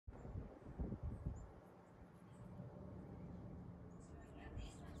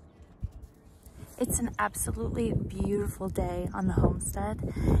It's an absolutely beautiful day on the homestead.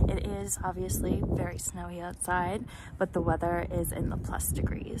 It is obviously very snowy outside, but the weather is in the plus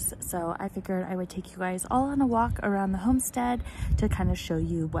degrees. So I figured I would take you guys all on a walk around the homestead to kind of show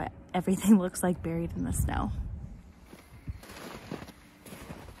you what everything looks like buried in the snow.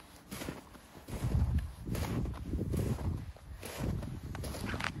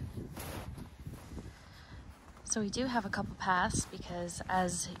 So we do have a couple paths because,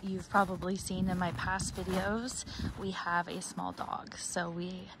 as you've probably seen in my past videos, we have a small dog. So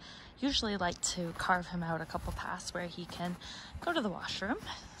we usually like to carve him out a couple paths where he can go to the washroom.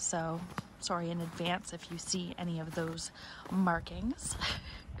 So sorry in advance if you see any of those markings.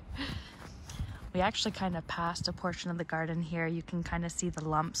 We actually kind of passed a portion of the garden here. You can kind of see the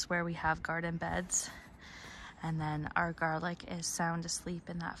lumps where we have garden beds. And then our garlic is sound asleep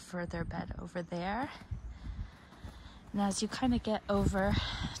in that further bed over there. And as you kind of get over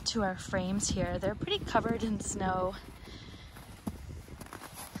to our frames here, they're pretty covered in snow.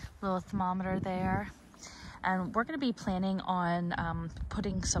 Little thermometer there. And we're going to be planning on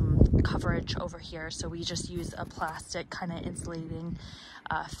putting some coverage over here. So we just use a plastic kind of insulating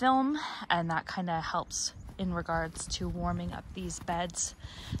film, and that kind of helps in regards to warming up these beds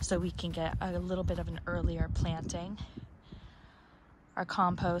so we can get a little bit of an earlier planting. Our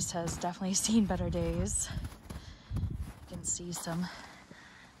compost has definitely seen better days. You can see some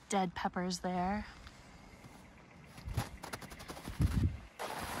dead peppers there.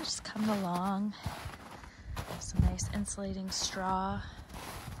 We're just coming along. Some nice insulating straw.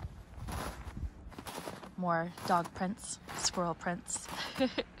 More dog prints, squirrel prints.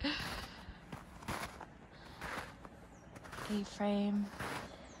 A-frame.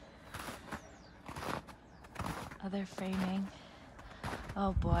 Other framing.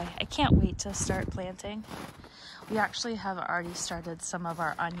 Oh boy, I can't wait to start planting. We actually have already started some of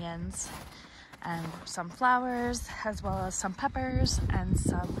our onions and some flowers, as well as some peppers and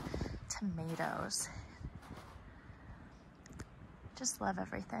some tomatoes. Just love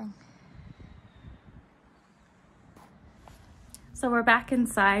everything. So we're back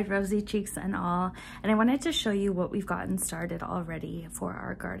inside, rosy cheeks and all, and I wanted to show you what we've gotten started already for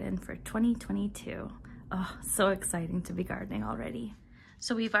our garden for 2022. Oh, so exciting to be gardening already.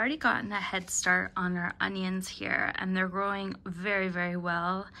 So we've already gotten a head start on our onions here, and they're growing very, very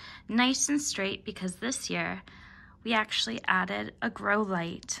well. Nice and straight, because this year we actually added a grow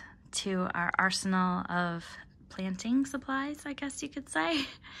light to our arsenal of planting supplies, I guess you could say.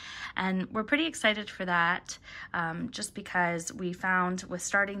 And we're pretty excited for that, just because we found with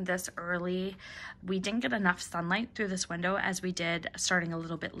starting this early, we didn't get enough sunlight through this window as we did starting a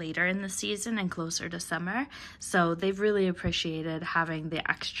little bit later in the season and closer to summer. So they've really appreciated having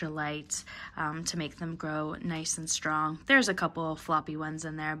the extra light to make them grow nice and strong. There's a couple floppy ones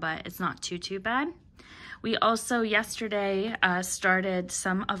in there, but it's not too bad. We also yesterday started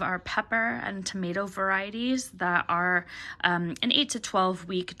some of our pepper and tomato varieties that are an 8 to 12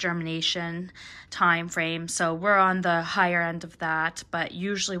 week germination time frame. So we're on the higher end of that, but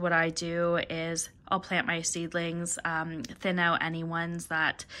usually what I do is I'll plant my seedlings, thin out any ones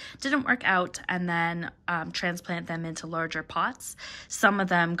that didn't work out, and then transplant them into larger pots. Some of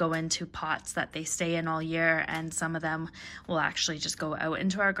them go into pots that they stay in all year, and some of them will actually just go out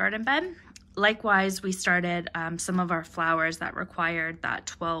into our garden bed. Likewise, we started some of our flowers that required that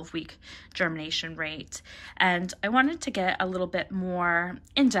 12-week germination rate. And I wanted to get a little bit more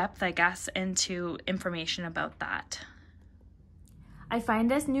in-depth, I guess, into information about that. I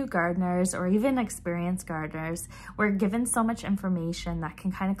find as new gardeners, or even experienced gardeners, we're given so much information that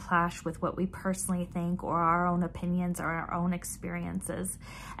can kind of clash with what we personally think, or our own opinions, or our own experiences.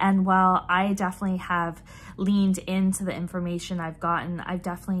 And while I definitely have leaned into the information I've gotten, I've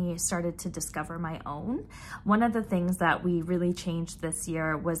definitely started to discover my own. One of the things that we really changed this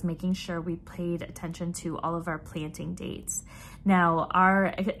year was making sure we paid attention to all of our planting dates. Now,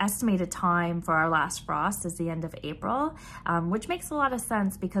 our estimated time for our last frost is the end of April, which makes a lot of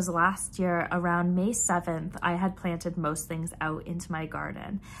sense because last year around May 7th, I had planted most things out into my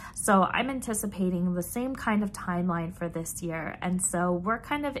garden. So I'm anticipating the same kind of timeline for this year. And so we're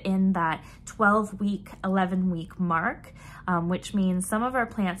kind of in that 12-week, 11-week mark, which means some of our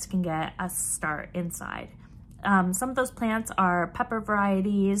plants can get a start inside. Some of those plants are pepper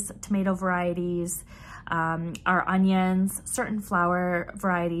varieties, tomato varieties, our onions, certain flower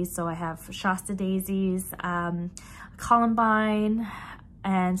varieties. So I have Shasta daisies, columbine,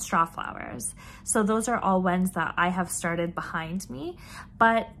 and straw flowers. So those are all ones that I have started behind me.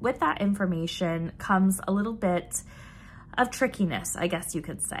 But with that information comes a little bit trickiness, I guess you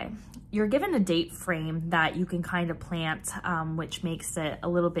could say. You're given a date frame that you can kind of plant, which makes it a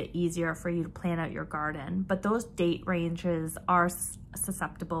little bit easier for you to plan out your garden, but those date ranges are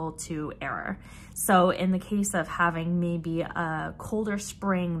susceptible to error. So in the case of having maybe a colder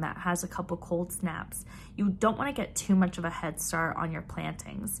spring that has a couple cold snaps, you don't want to get too much of a head start on your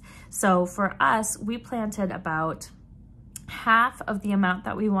plantings. So for us, we planted about half of the amount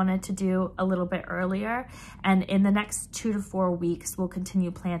that we wanted to do a little bit earlier, and in the next 2 to 4 weeks we'll continue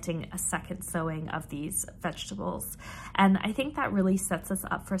planting a second sowing of these vegetables. And I think that really sets us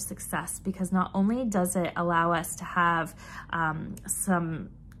up for success, because not only does it allow us to have some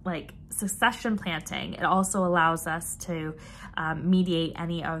like succession planting, it also allows us to mediate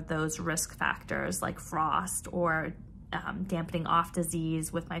any of those risk factors like frost or dampening off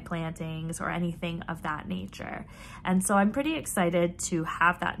disease with my plantings or anything of that nature. And so I'm pretty excited to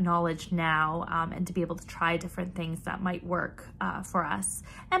have that knowledge now, and to be able to try different things that might work for us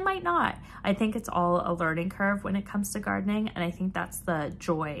and might not. I think it's all a learning curve when it comes to gardening, and I think that's the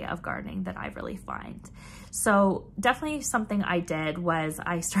joy of gardening that I really find. So definitely something I did was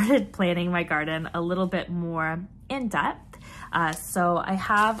I started planning my garden a little bit more in depth. So I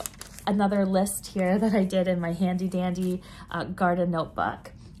have another list here that I did in my handy dandy garden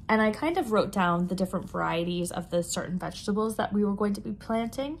notebook. And I kind of wrote down the different varieties of the certain vegetables that we were going to be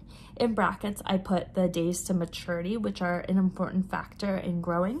planting. In brackets, I put the days to maturity, which are an important factor in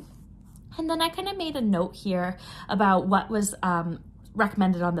growing. And then I kind of made a note here about what was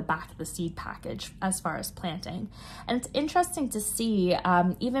recommended on the back of the seed package as far as planting. And it's interesting to see,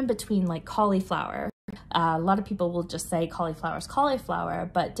 even between like cauliflower, a lot of people will just say cauliflower is cauliflower,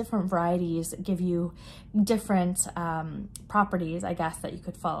 but different varieties give you different properties, I guess, that you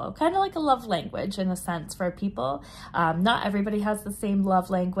could follow. Kind of like a love language in a sense for people. Not everybody has the same love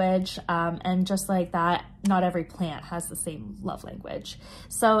language, and just like that, not every plant has the same love language.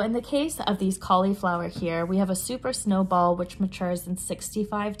 So in the case of these cauliflower here, we have a super snowball, which matures in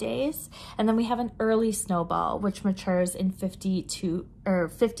 65 days. And then we have an early snowball, which matures in 50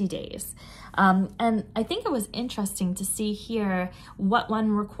 days. And I think it was interesting to see here what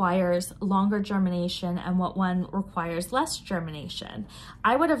one requires longer germination and what one requires less germination.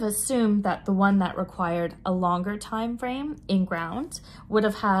 I would have assumed that the one that required a longer time frame in ground would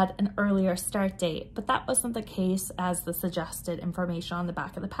have had an earlier start date, but that wasn't the case as the suggested information on the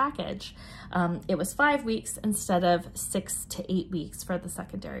back of the package. It was 5 weeks instead of 6 to 8 weeks for the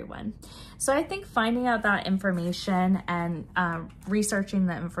secondary one. So I think finding out that information and researching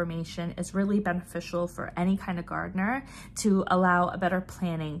the information is really beneficial for any kind of gardener to allow a better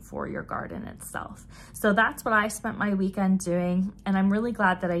planning for your garden itself. So that's what I spent my weekend doing, and I'm really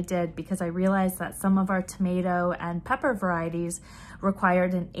glad that I did, because I realized that some of our tomato and pepper varieties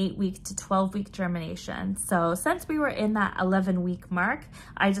required an 8-week to 12-week germination. So since we were in that 11-week mark,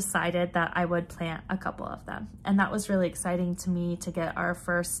 I decided that I would plant a couple of them. And that was really exciting to me to get our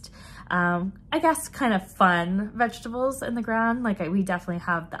first, I guess, kind of fun vegetables in the ground. Like we definitely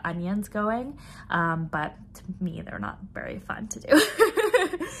have the onions going, but to me, they're not very fun to do.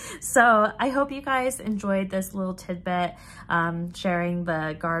 So I hope you guys enjoyed this little tidbit, sharing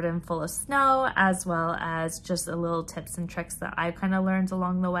the garden full of snow, as well as just a little tips and tricks that I've kind of learned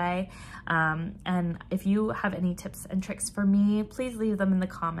along the way. And if you have any tips and tricks for me, please leave them in the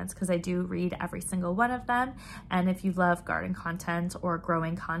comments, because I do read every single one of them. And if you love garden content or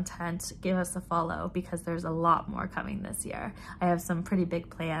growing content, give us a follow, because there's a lot more coming this year. I have some pretty big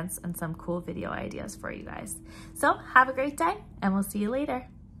plans and some cool video ideas for you guys. So have a great day, and we'll see you later.